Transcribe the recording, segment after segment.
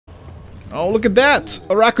Oh, look at that!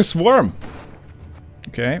 Arachus Swarm!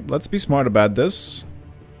 Okay, let's be smart about this.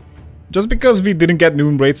 Just because we didn't get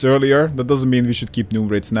noon rates earlier, that doesn't mean we should keep noon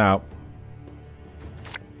rates now.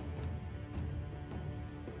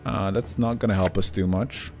 That's not gonna help us too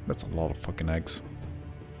much. That's a lot of fucking eggs.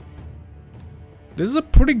 This is a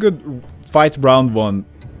pretty good fight round 1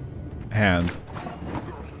 hand.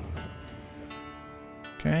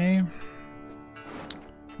 Okay.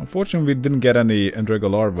 Unfortunately, we didn't get any Endrego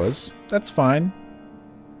larvas. That's fine.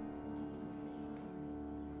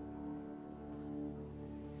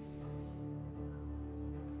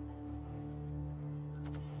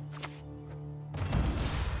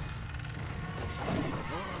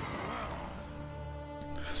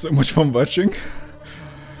 So much fun watching.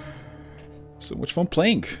 So much fun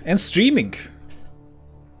playing and streaming.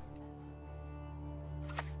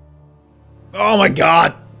 Oh my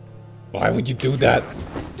god! Why would you do that?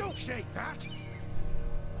 Don't say that.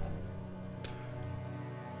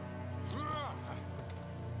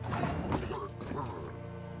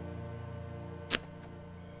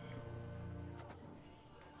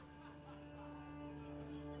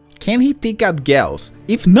 Can he take out Gauss?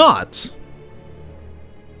 If not,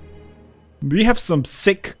 we have some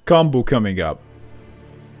sick combo coming up.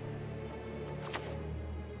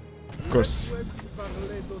 Of course,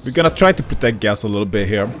 we're gonna try to protect Gauss a little bit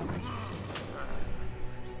here.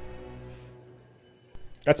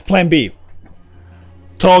 That's plan B.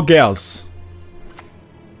 Tall Gauss.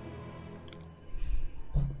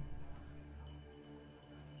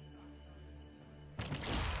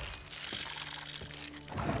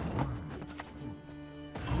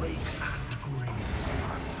 Great and green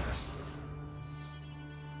madness.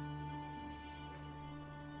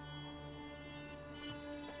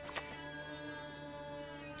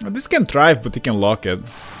 This can thrive, but he can lock it.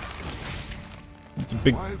 It's a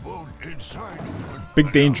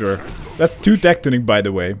big danger. That's 2 Tectonic, by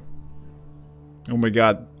the way. Oh my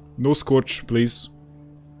god. No Scorch, please.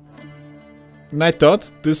 And I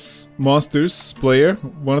thought this Monsters player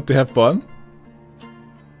wanted to have fun.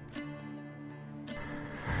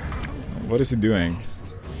 What is he doing?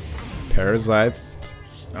 Parasite?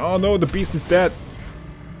 Oh no, the beast is dead.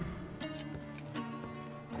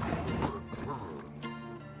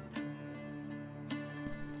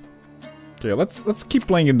 Okay, let's keep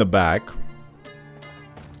playing in the back.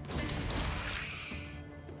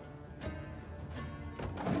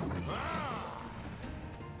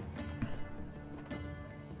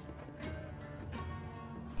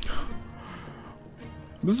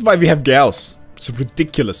 This is why we have Gauss. It's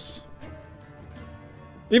ridiculous.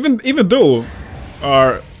 Even though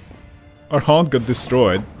our Haunt got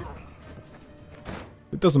destroyed,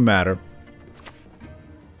 it doesn't matter.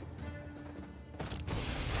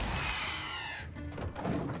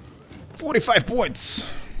 $45 points.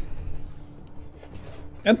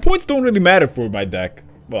 And points don't really matter for my deck.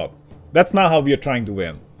 Well, that's not how we are trying to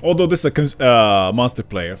win. Although this is a monster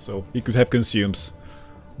player, so he could have consumes.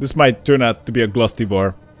 This might turn out to be a Glusty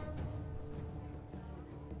war.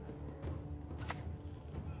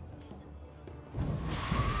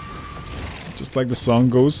 Just like the song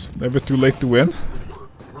goes, never too late to win.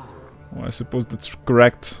 Well, I suppose that's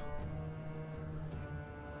correct.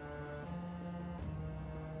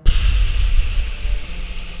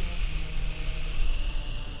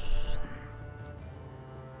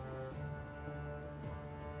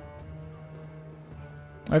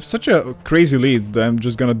 I have such a crazy lead that I'm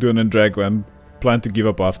just gonna do an Endrego and plan to give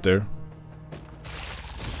up after.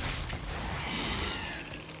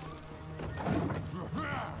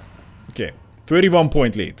 Okay, 31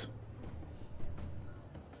 point lead.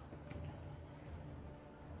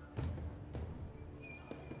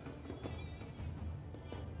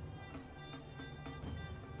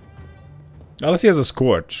 Unless he has a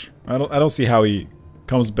Scorch. I don't see how he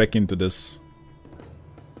comes back into this.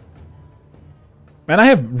 And I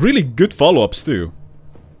have really good follow-ups too.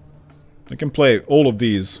 I can play all of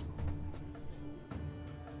these.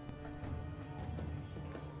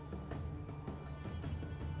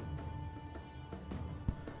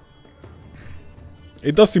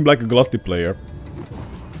 It does seem like a Glusty player.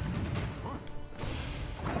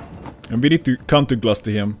 And we need to counter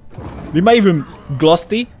Glusty him. We might even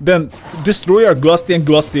Glusty, then destroy our Glusty and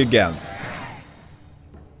Glusty again.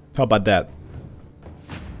 How about that?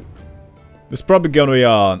 There's probably gonna be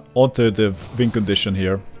an alternative win condition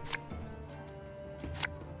here.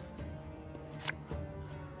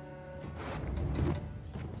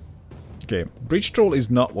 Okay, Breach Troll is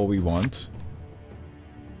not what we want.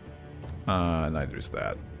 Neither is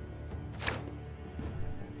that.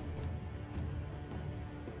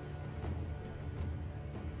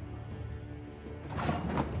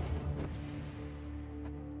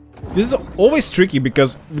 This is always tricky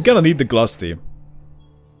because we're gonna need the Glusty.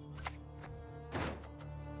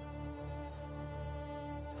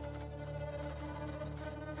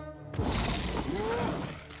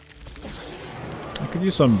 I could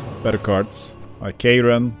use some better cards. Like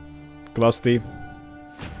Karen, Glusty.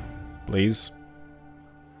 Please.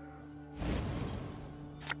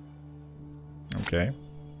 Okay.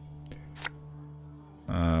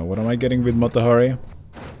 What am I getting with Matahari?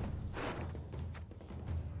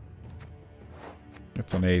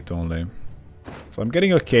 It's an 8 only. So I'm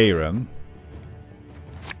getting a Karen.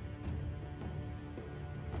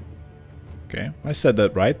 Okay, I said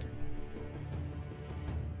that right.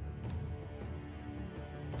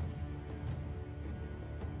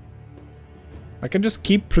 I can just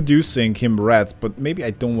keep producing him rats, but maybe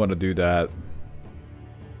I don't want to do that.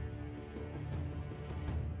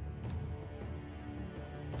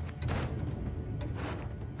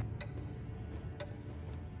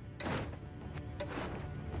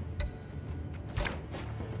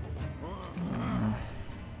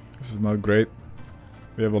 This is not great.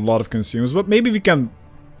 We have a lot of consumes, but maybe we can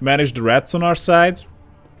manage the rats on our side.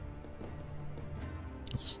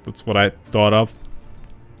 That's what I thought of.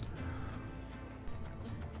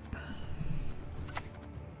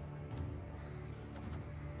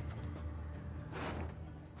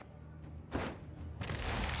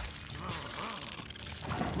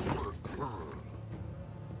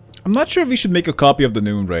 I'm not sure if we should make a copy of the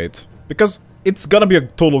Noon Raid, because it's gonna be a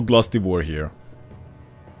total Glusty war here.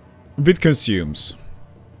 With consumes.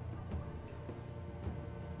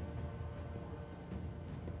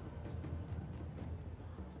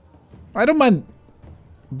 I don't mind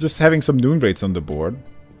just having some Noon Raids on the board,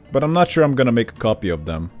 but I'm not sure I'm gonna make a copy of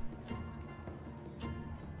them.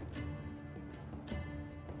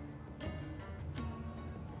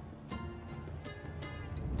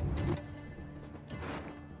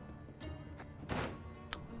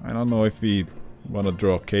 I don't know if we want to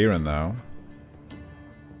draw Karen now.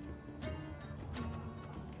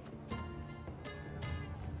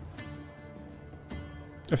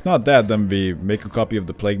 If not that, then we make a copy of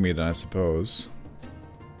the Plague Maiden, I suppose.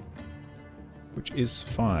 Which is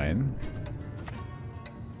fine.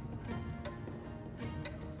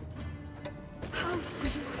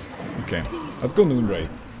 Okay, let's go Noon Raid.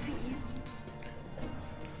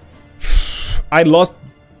 I lost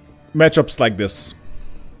matchups like this.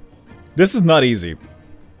 This is not easy.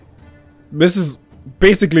 This is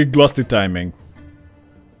basically Glusty timing.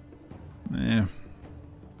 Eh.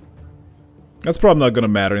 That's probably not gonna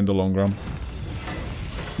matter in the long run.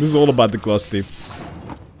 This is all about the Glusty.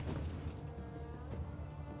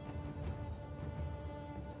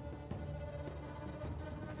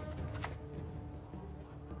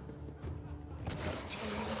 Stay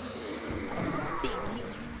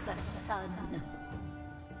beneath the sun.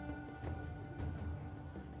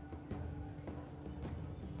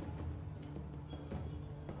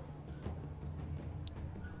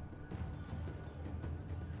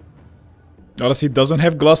 Unless he doesn't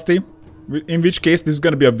have Glusty, in which case this is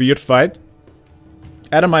gonna be a weird fight.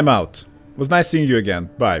 Adam, I'm out. It was nice seeing you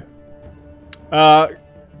again. Bye.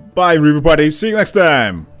 Bye, River Party. See you next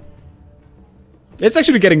time. It's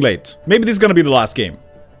actually getting late. Maybe this is gonna be the last game.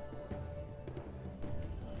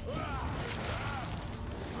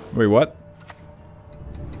 Wait, what?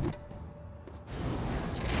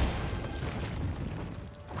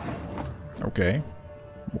 Okay.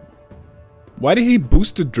 Why did he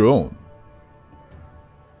boost the drone?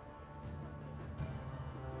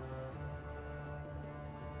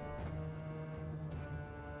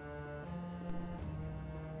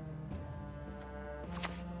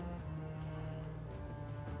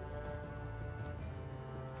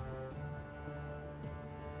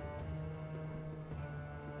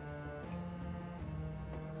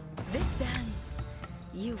 This dance,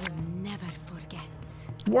 you will never forget.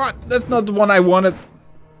 What? That's not the one I wanted.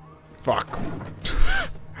 Fuck.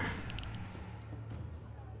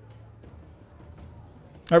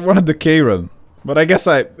 I wanted the Karen. But I guess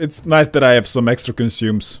it's nice that I have some extra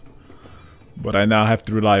consumes. But I now have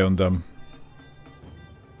to rely on them.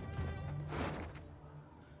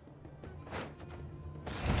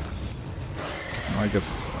 I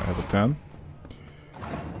guess I have a 10.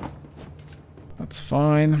 That's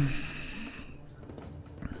fine.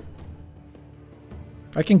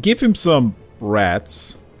 I can give him some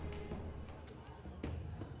rats.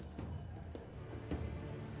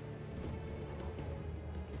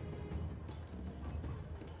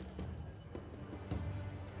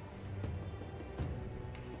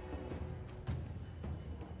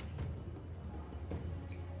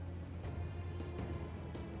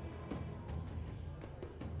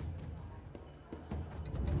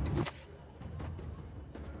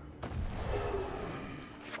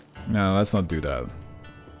 No, let's not do that.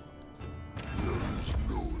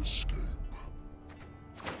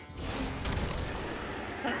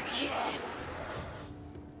 Yes.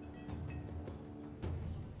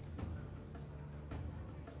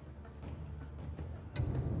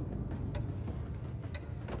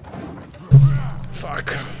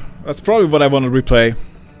 Fuck. That's probably what I want to replay.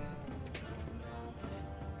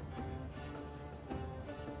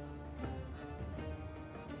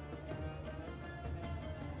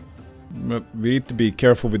 But we need to be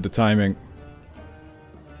careful with the timing.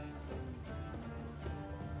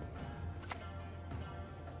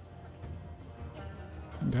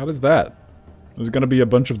 How is that? There's gonna be a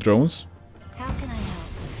bunch of drones? How can I help?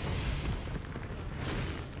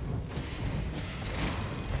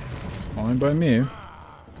 It's fine by me.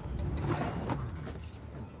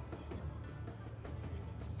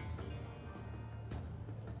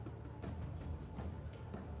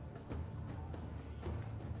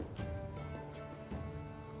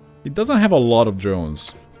 He doesn't have a lot of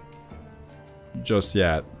drones. Just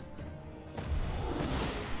yet.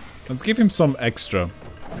 Let's give him some extra.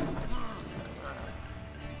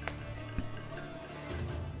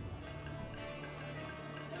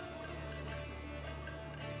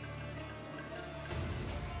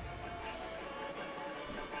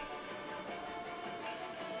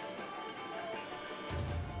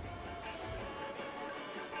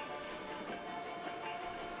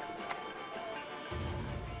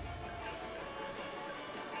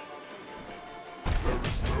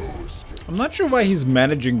 I'm not sure why he's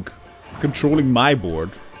controlling my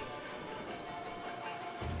board.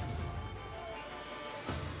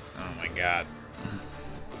 Oh my god.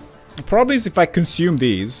 The problem is if I consume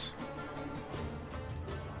these.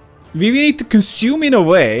 We need to consume in a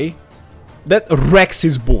way that wrecks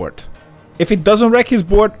his board. If it doesn't wreck his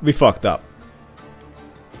board, we fucked up.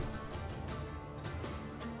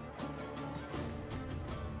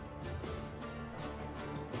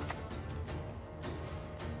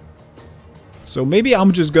 So maybe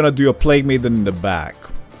I'm just gonna do a Plague Maiden in the back.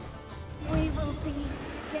 We will be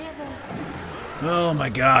together. Oh my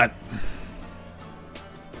god.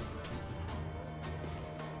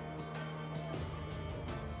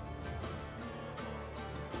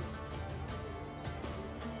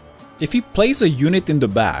 If he plays a unit in the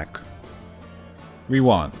back, we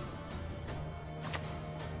won.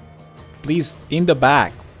 Please, in the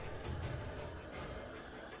back.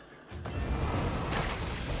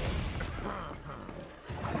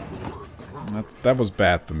 That was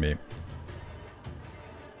bad for me.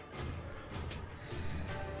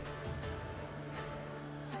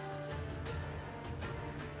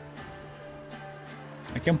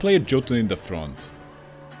 I can play a Jotun in the front.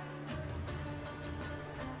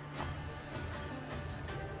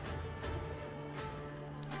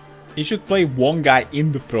 He should play one guy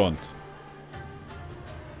in the front.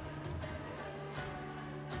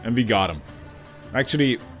 And we got him.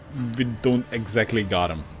 Actually, we don't exactly got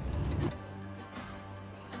him.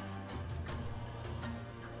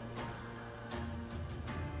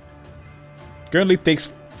 Currently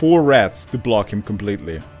takes 4 rats to block him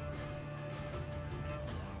completely.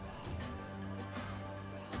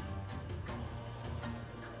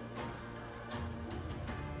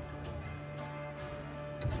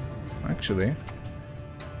 Actually,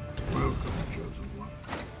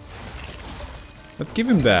 let's give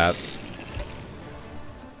him that.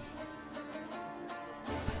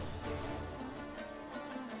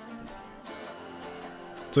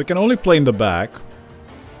 So he can only play in the back.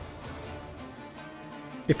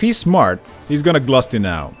 If he's smart, he's gonna Glusty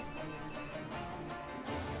now.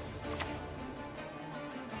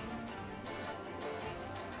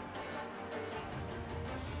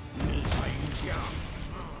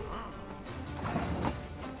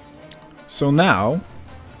 So now,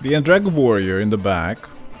 the Andrag Warrior in the back.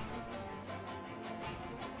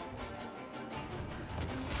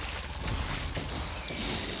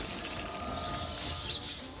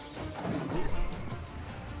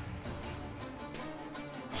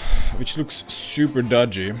 Which looks super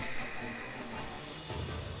dodgy.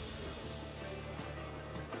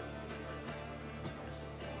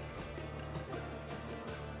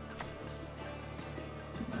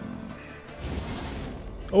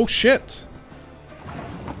 Oh shit!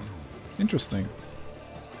 Interesting.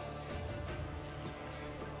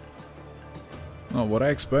 Not what I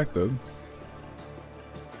expected.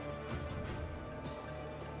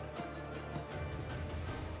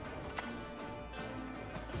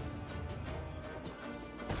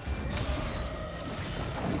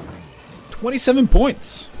 $27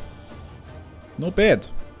 points. Not bad.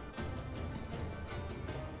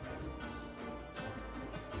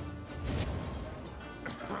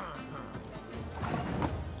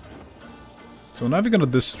 So now we're gonna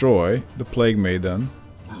destroy the Plague Maiden.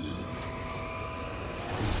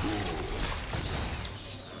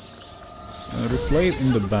 Replay it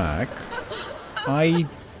in the back. I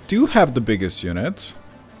do have the biggest unit.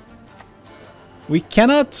 We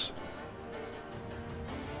cannot...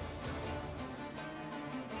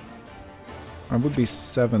 I would be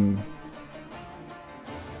 7...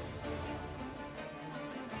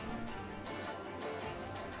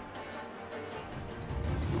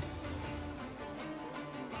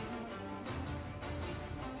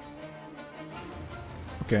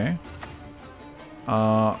 Okay.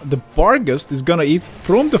 The Barghest is gonna eat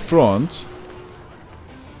from the front.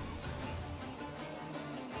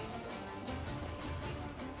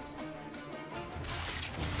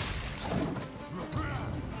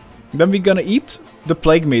 Then we're gonna eat the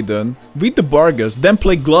Plague Maiden with the Barghest, then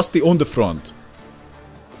play Glusty on the front.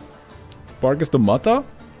 Barghest the Mata?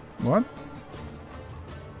 What?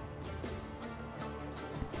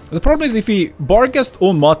 The problem is if we Barghest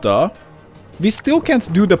on Mata, we still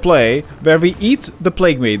can't do the play where we eat the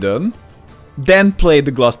Plague Maiden, then play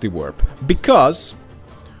the Glusty Warp. Because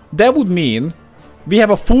that would mean we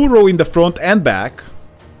have a full row in the front and back.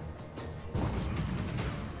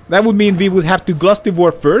 That would mean we would have to Glusty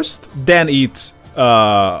Warp first, then eat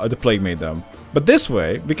the Plague Maiden. But this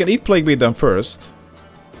way, we can eat Plague Maiden first.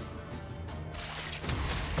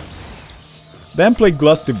 Then play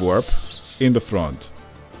Glusty Warp in the front.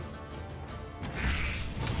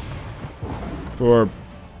 For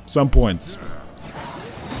some points.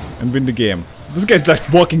 And win the game. This guy's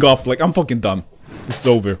like walking off like, I'm fucking done. This is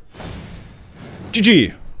over.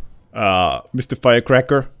 GG! Mr.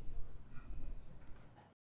 Firecracker.